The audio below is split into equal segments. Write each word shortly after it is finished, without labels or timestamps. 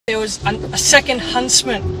There was a second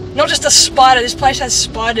huntsman. Not just a spider, this place has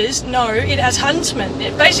spiders. No, it has huntsmen.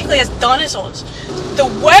 It basically has dinosaurs. The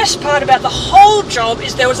worst part about the whole job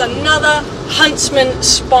is there was another huntsman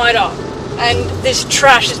spider. And this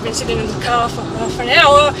trash has been sitting in the car for half an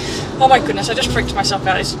hour. Oh my goodness, I just freaked myself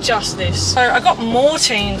out. It's just this. So I got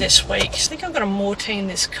Mortein this week. I think I'm going to Mortein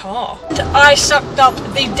this car. And I sucked up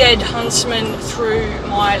the dead huntsman through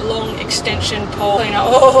my long extension pole cleaner.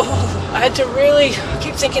 Oh, I had to really, I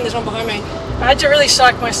keep thinking there's one behind me. I had to really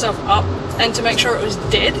psych myself up and to make sure it was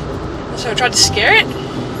dead. So I tried to scare it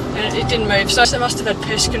and it didn't move. So they must have had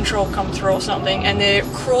pest control come through or something, and they're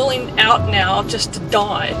crawling out now just to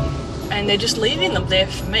die. And they're just leaving them there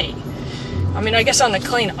for me. I mean, I guess I'm the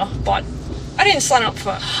cleaner, but I didn't sign up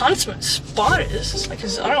for huntsman spiders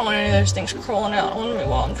because I don't want any of those things crawling out on me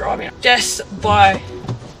while I'm driving. Death by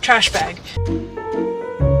trash bag.